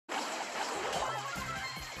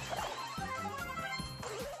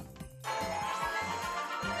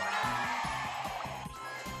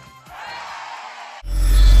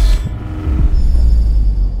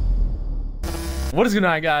What is going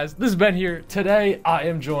on, guys? This is Ben here. Today I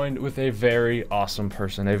am joined with a very awesome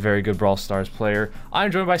person, a very good Brawl Stars player.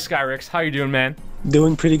 I'm joined by SkYRiiKZ. How you doing, man?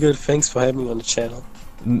 Doing pretty good. Thanks for having me on the channel.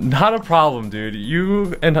 Not a problem, dude.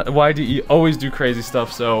 You and YDE always do crazy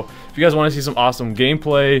stuff, so if you guys want to see some awesome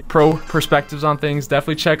gameplay, pro perspectives on things,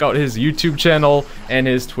 definitely check out his YouTube channel and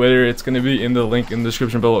his Twitter. It's going to be in the link in the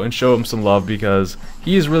description below, and show him some love because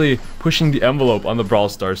he is really pushing the envelope on the Brawl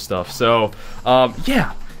Stars stuff. So,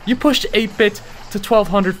 yeah, you pushed 8-bit to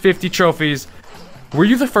 1250 trophies. Were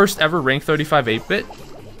you the first ever rank 35 8-bit?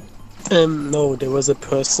 No, there was a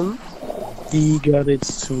person. He got it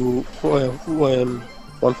to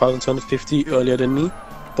 1250 earlier than me,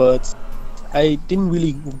 but I didn't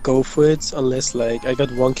really go for it unless like I got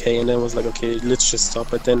 1k and then was like, okay, let's just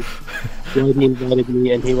stop. But then he invited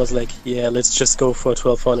me and he was like, yeah, let's just go for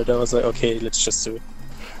 1200. I was like, okay, let's just do it.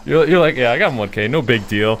 You're like, yeah, I got him 1k, no big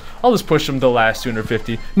deal. I'll just push him to the last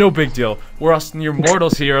 250, no big deal. Where us and your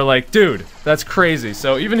mortals here are like, dude, that's crazy.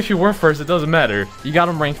 So even if you weren't first, it doesn't matter. You got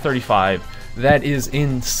him ranked 35. That is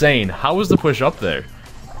insane. How was the push up there?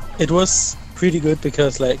 It was pretty good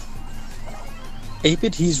because like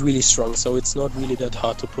 8-bit, he's really strong, so it's not really that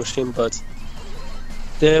hard to push him, but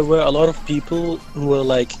there were a lot of people who were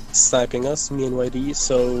like sniping us, me and YD,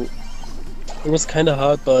 so it was kind of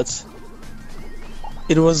hard, but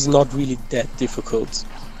it was not really that difficult,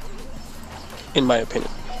 in my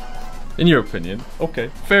opinion. In your opinion. Okay,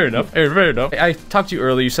 fair enough, fair enough. I talked to you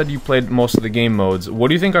earlier, you said you played most of the game modes. What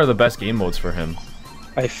do you think are the best game modes for him?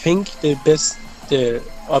 I think the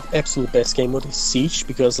absolute best game mode is Siege,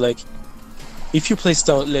 because like, if you place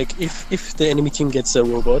down, like, if the enemy team gets a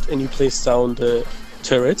robot and you place down the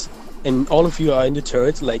turret, and all of you are in the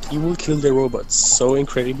turret, like, you will kill the robot so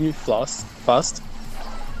incredibly fast.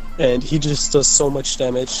 And he just does so much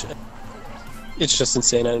damage. It's just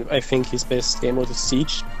insane. I think his best game mode is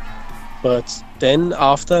Siege. But then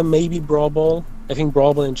after, maybe Brawl. I think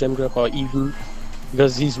Brawl and Gem Grab are even,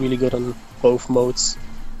 because he's really good on both modes.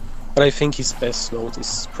 But I think his best mode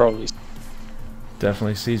is probably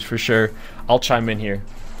definitely Siege for sure. I'll chime in here.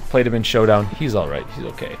 Played him in Showdown. He's alright. He's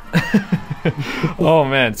okay. Oh,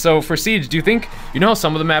 man. So for Siege, do you think, you know how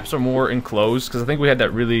some of the maps are more enclosed? Because I think we had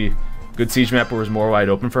that really good Siege map where it was more wide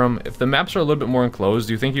open for him. If the maps are a little bit more enclosed,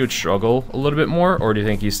 do you think he would struggle a little bit more, or do you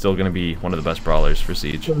think he's still going to be one of the best brawlers for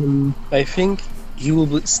Siege? I think he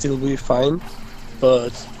will still be fine,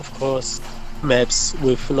 but of course maps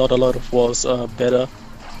with not a lot of walls are better.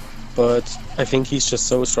 But I think he's just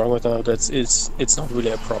so strong right now that it's not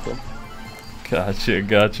really a problem.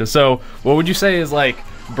 Gotcha. So what would you say is like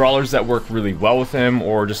brawlers that work really well with him,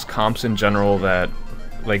 or just comps in general that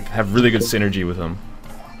like have really good synergy with him?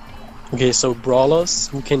 Okay, so brawlers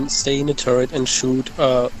who can stay in the turret and shoot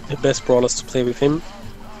are the best brawlers to play with him.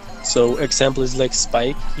 So example is like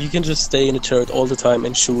Spike. You can just stay in the turret all the time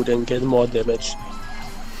and shoot and get more damage.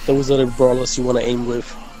 Those are the brawlers you want to aim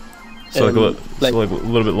with. So like a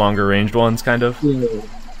little bit longer ranged ones, kind of? Yeah.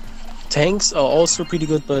 Tanks are also pretty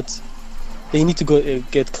good, but they need to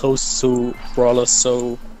get close to brawlers,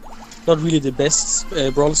 so not really the best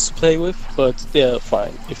brawlers to play with, but they're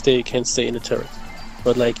fine if they can stay in the turret.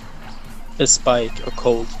 But like a Spike, a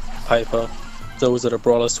Colt, Piper, those are the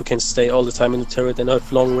brawlers who can stay all the time in the turret and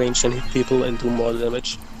have long range and hit people and do more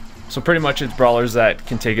damage. So pretty much it's brawlers that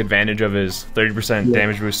can take advantage of his 30%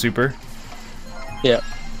 damage boost super? Yeah.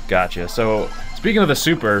 Gotcha. So speaking of the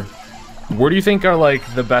super, where do you think are like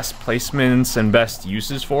the best placements and best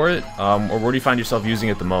uses for it? Or where do you find yourself using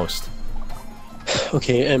it the most?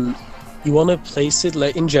 Okay, you want to place it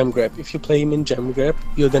like in Gem Grab. If you play him in Gem Grab,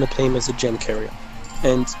 you're gonna play him as a gem carrier.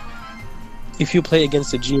 And if you play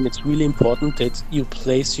against a Gene, it's really important that you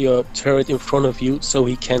place your turret in front of you so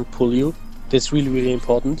he can't pull you. That's really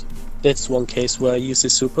important. That's one case where I use the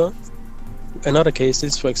super. Another case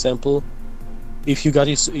is, for example, if you got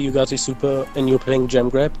your super and you're playing Gem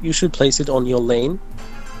Grab, you should place it on your lane.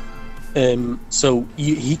 So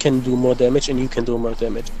he can do more damage and you can do more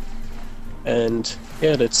damage. And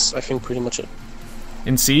yeah, that's I think pretty much it.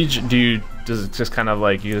 In Siege, does it just kind of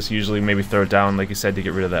like you just usually maybe throw it down, like you said, to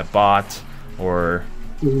get rid of that bot, or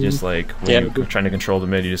just like when you're trying to control the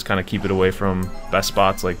mid, you just kind of keep it away from best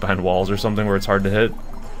spots, like behind walls or something where it's hard to hit?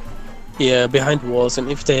 Yeah, behind walls,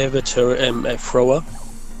 and if they have a thrower,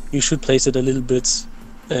 you should place it a little bit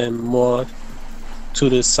more to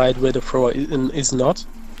the side where the thrower is not.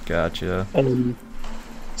 Gotcha.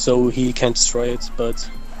 So he can't destroy it, but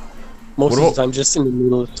most of the time just in the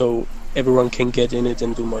middle, so everyone can get in it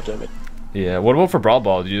and do more damage. Yeah, what about for Brawl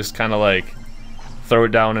Ball? Do you just kind of like throw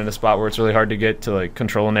it down in a spot where it's really hard to get to like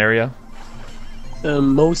control an area?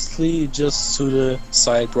 Mostly just to the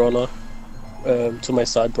side brawler, to my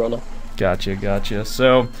side brawler. Gotcha, gotcha.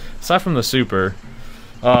 So, aside from the super,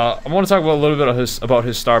 I want to talk about a little bit about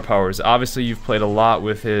his star powers. Obviously, you've played a lot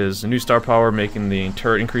with his new star power, making the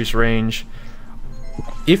turret increase range.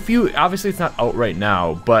 Obviously it's not out right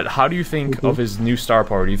now, but how do you think of his new star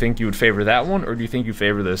power? Do you think you would favor that one, or do you think you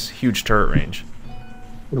favor this huge turret range?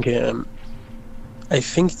 Okay, I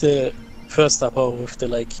think the first star power with the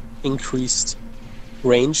like increased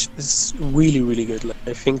range is really, really good. Like,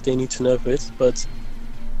 I think they need to nerf it, but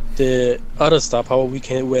the other star power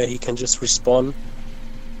where he can just respawn,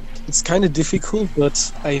 it's kind of difficult,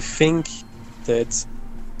 but I think that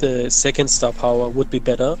the second star power would be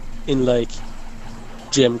better in like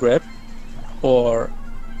gem grab or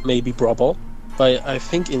maybe Brawl. But I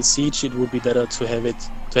think in Siege it would be better to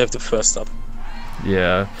have the first star.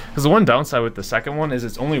 Yeah, because the one downside with the second one is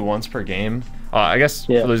it's only once per game. I guess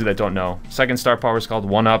for those of you that don't know, second star power is called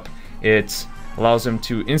 1-Up. It allows him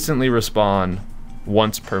to instantly respawn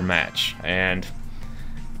once per match, and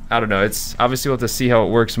I don't know, it's obviously we'll have to see how it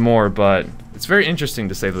works more, but it's very interesting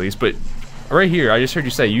to say the least. But right here, I just heard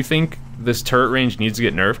you say you think this turret range needs to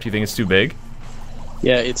get nerfed. Do you think it's too big?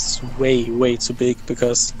 Yeah, it's way, way too big,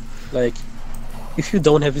 because like if you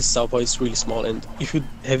don't have his star power, it's really small, and if you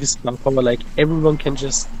have his star power, like everyone can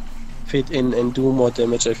just fit in and do more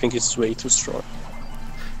damage. I think it's way too strong.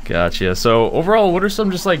 Gotcha. So overall, what are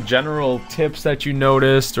some just like general tips that you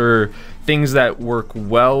noticed, or things that work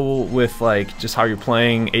well with like just how you're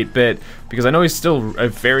playing 8-Bit? Because I know he's still a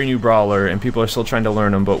very new brawler and people are still trying to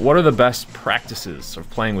learn him, but what are the best practices of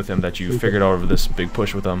playing with him that you figured out over this big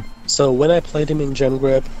push with him? So when I played him in Gem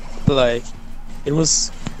Grab, like it was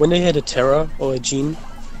when they had a Terra or a Gene,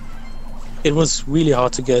 it was really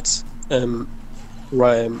hard to get how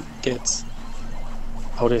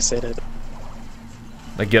do I say that?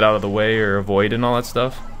 Like get out of the way or avoid and all that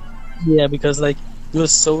stuff? Yeah, because like you're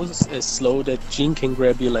so slow that Jean can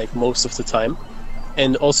grab you like most of the time,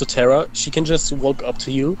 and also Terra, she can just walk up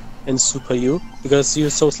to you and super you because you're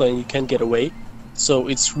so slow and you can't get away. So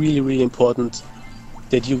it's really, really important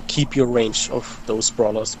that you keep your range of those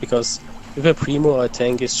brawlers, because if a Primo or a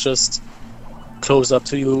tank is just close up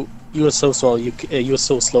to you, you're so small, you're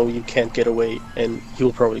so slow you can't get away, and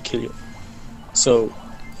he'll probably kill you. So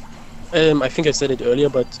I think I said it earlier,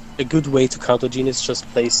 but a good way to counter Jean is just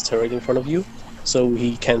place turret in front of you, so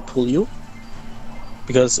he can't pull you.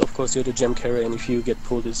 Because of course you're the gem carrier, and if you get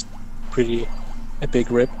pulled, it's a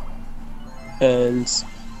big rip. And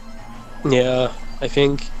yeah, I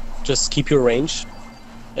think just keep your range,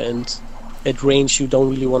 and at range you don't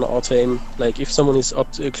really want to auto aim. Like if someone is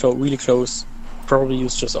up to really close, probably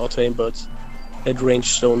use just auto aim, but at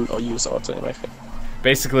range don't use auto aim, I think.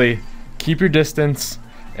 Basically, keep your distance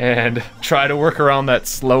and try to work around that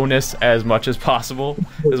slowness as much as possible,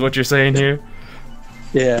 is what you're saying here?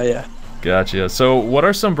 Yeah. Gotcha. So what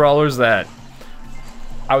are some brawlers that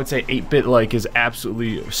I would say 8-Bit like is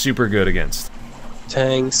absolutely super good against?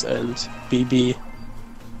 Tanks and BB,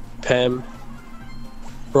 Pam.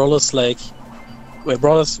 Brawlers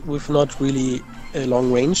brawlers with not really a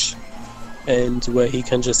long range, and where he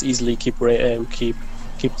can just easily keep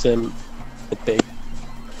them at bay.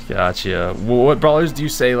 Gotcha. What brawlers do you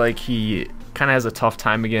say like he kind of has a tough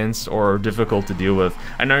time against or difficult to deal with?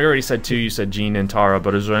 I know you already said two. You said Jean and Tara,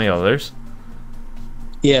 but is there any others?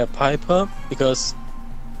 Yeah, Piper, because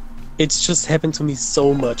it's just happened to me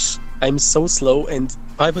so much. I'm so slow, and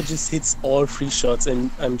Piper just hits all 3 shots, and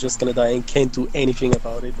I'm just gonna die and can't do anything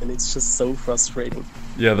about it, and it's just so frustrating.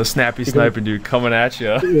 Yeah, the snappy sniper dude coming at you.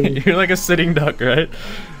 Yeah. You're like a sitting duck, right?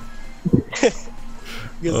 Because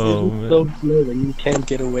it's so slow and you can't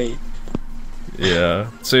get away. Yeah.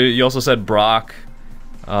 So you also said Brock.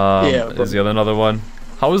 Is the another one?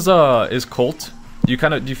 How is Colt? Do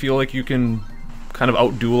you feel like you can kind of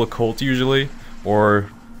outduel a Colt usually,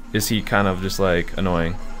 or is he kind of just like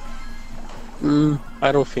annoying?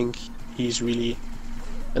 I don't think he's really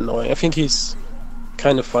annoying. I think he's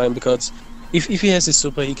kind of fine, because if he has his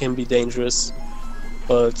super, he can be dangerous,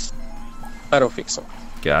 but I don't think so.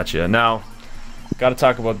 Gotcha. Now, gotta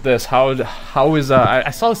talk about this. How is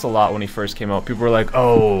I saw this a lot when he first came out. People were like,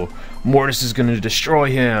 "Oh, Mortis is gonna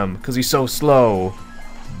destroy him because he's so slow."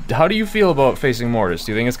 How do you feel about facing Mortis?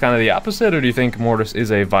 Do you think it's kind of the opposite, or do you think Mortis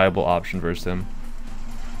is a viable option versus him?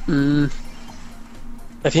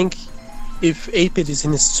 I think if 8-Bit is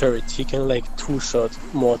in his turret, he can like 2-shot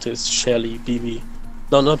Mortis, Shelly, BB.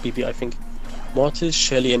 No, not BB, I think. Mortis,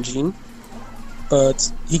 Shelly, and Jean.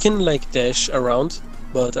 But he can like dash around,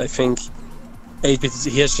 but I think 8-Bit,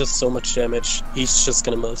 he has just so much damage, he's just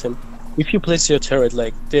gonna melt him. If you place your turret,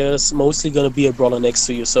 like, there's mostly gonna be a brawler next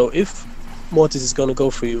to you, so if Mortis is gonna go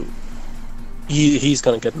for you, he's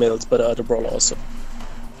gonna get melted by the other brawler also.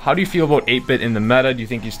 how do you feel about 8-Bit in the meta? Do you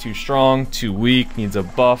think he's too strong, too weak, needs a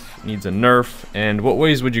buff, needs a nerf? And what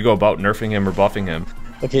ways would you go about nerfing him or buffing him?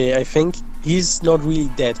 Okay, I think he's not really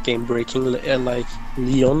that game-breaking like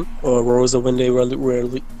Leon or Rosa when they were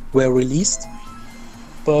released,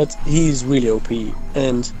 but he's really OP,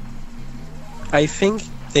 and I think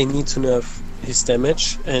they need to nerf his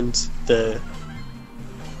damage and the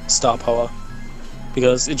star power,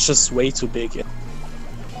 because it's just way too big.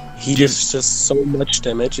 He does just so much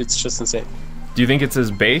damage, it's just insane. Do you think it's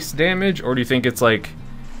his base damage, or do you think it's like...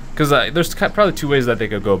 Because there's probably two ways that they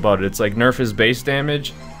could go about it. It's like nerf his base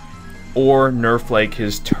damage, or nerf like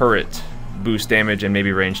his turret boost damage and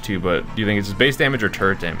maybe range too. But do you think it's his base damage or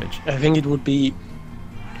turret damage? I think it would be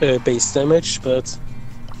base damage, but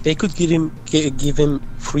they could give him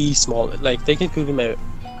three small, like they could give him a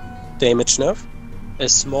damage nerf, a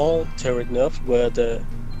small turret nerf where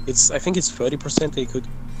I think it's 30%. They could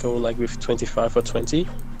go like with 25 or 20,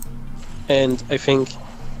 and I think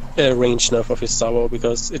a range nerf of his Star Power,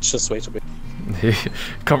 because it's just way too big. He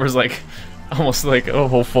covers like almost like a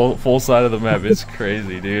whole full side of the map. It's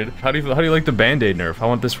crazy, dude. How do you like the Band-Aid nerf? I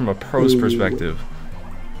want this from a pro's perspective.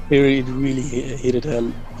 It really hit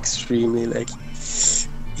him extremely. Like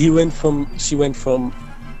she went from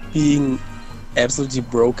being absolutely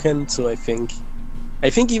broken to I think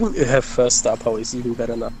even her first Star Power is even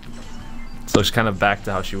better now. So she's kind of back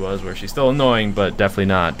to how she was, where she's still annoying, but definitely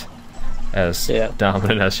not as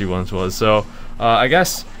dominant as she once was. So I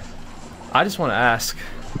guess I just want to ask,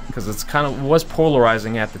 because it's kind of was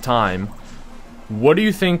polarizing at the time, what do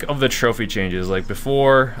you think of the trophy changes? Like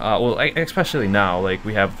before, well, especially now, like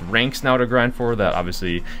we have ranks now to grind for, that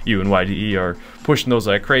obviously you and YDE are pushing those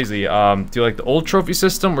like crazy. Do you like the old trophy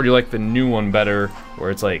system, or do you like the new one better, where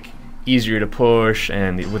it's like easier to push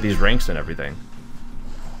and with these ranks and everything?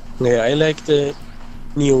 Yeah, I like the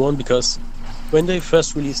new one, because when they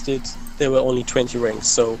first released it, there were only 20 ranks,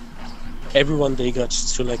 so everyone they got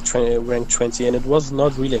to like rank 20, and it was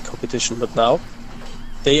not really a competition. But now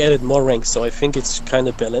they added more ranks, so I think it's kind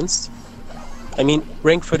of balanced. I mean,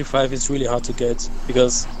 rank 35 is really hard to get,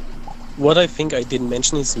 because what I think I didn't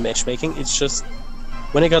mention is matchmaking. It's just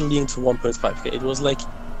when I got Leon to 1.5k, it was like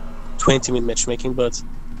 20-minute matchmaking, but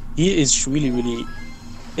he is really,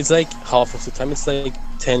 it's like half of the time. It's like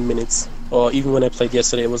 10 minutes, or even when I played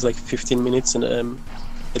yesterday, it was like 15 minutes, and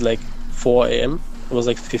at like 4 AM, it was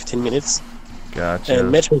like 15 minutes. Gotcha.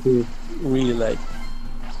 And matchmaking really like,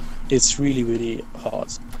 it's really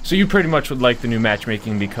hard. So you pretty much would like the new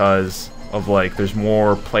matchmaking because of like there's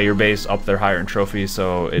more player base up there higher in trophies,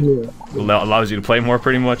 so it allows you to play more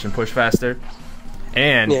pretty much and push faster,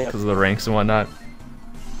 and because of the ranks and whatnot.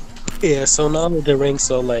 Yeah, so now the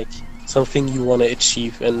ranks are like something you want to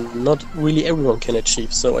achieve, and not really everyone can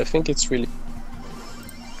achieve, so I think it's really...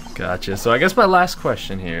 Gotcha. So I guess my last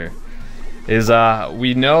question here is,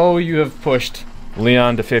 we know you have pushed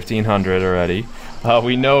Leon to 1500 already.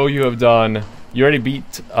 We know you already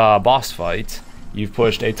beat boss fight. You've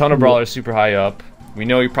pushed a ton of brawlers super high up. We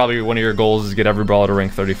know probably one of your goals is get every brawler to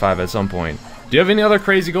rank 35 at some point. Do you have any other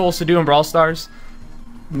crazy goals to do in Brawl Stars?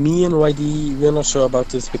 Me and YD, we're not sure about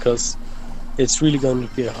this, because it's really going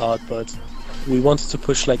to be hard, but we wanted to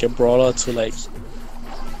push like a brawler to like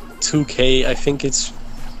 2k. I think it's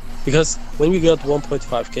because when we got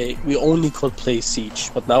 1.5k, we only could play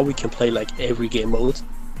Siege, but now we can play like every game mode.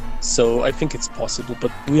 So I think it's possible,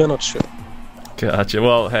 but we are not sure. Gotcha.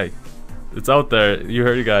 Well, hey, it's out there. You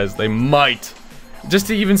heard it, guys. They might. Just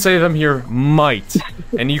to even say them here, might.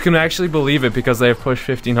 And you can actually believe it, because they have pushed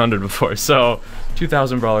 1500 before. So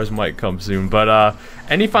 2000 brawlers might come soon. But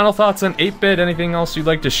any final thoughts on 8-Bit? Anything else you'd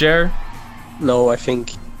like to share? No, I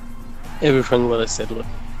think everything what I said was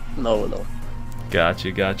no.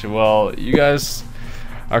 Gotcha. Well, you guys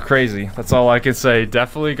are crazy. That's all I can say.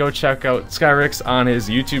 Definitely go check out SkYRiiKZ on his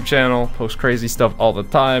YouTube channel. Posts crazy stuff all the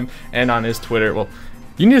time. And on his Twitter. Well,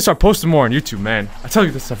 you need to start posting more on YouTube, man. I tell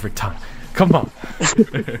you this every time. Come on.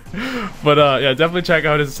 But yeah, definitely check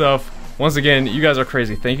out his stuff. Once again, you guys are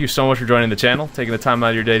crazy. Thank you so much for joining the channel, taking the time out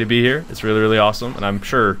of your day to be here. It's really awesome, and I'm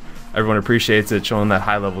sure everyone appreciates it, showing that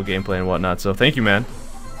high-level gameplay and whatnot. So thank you, man.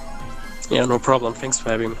 Yeah, no problem. Thanks for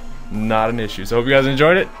having me. Not an issue. So hope you guys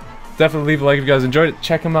enjoyed it. Definitely leave a like if you guys enjoyed it.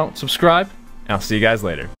 Check him out, subscribe, and I'll see you guys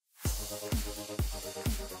later.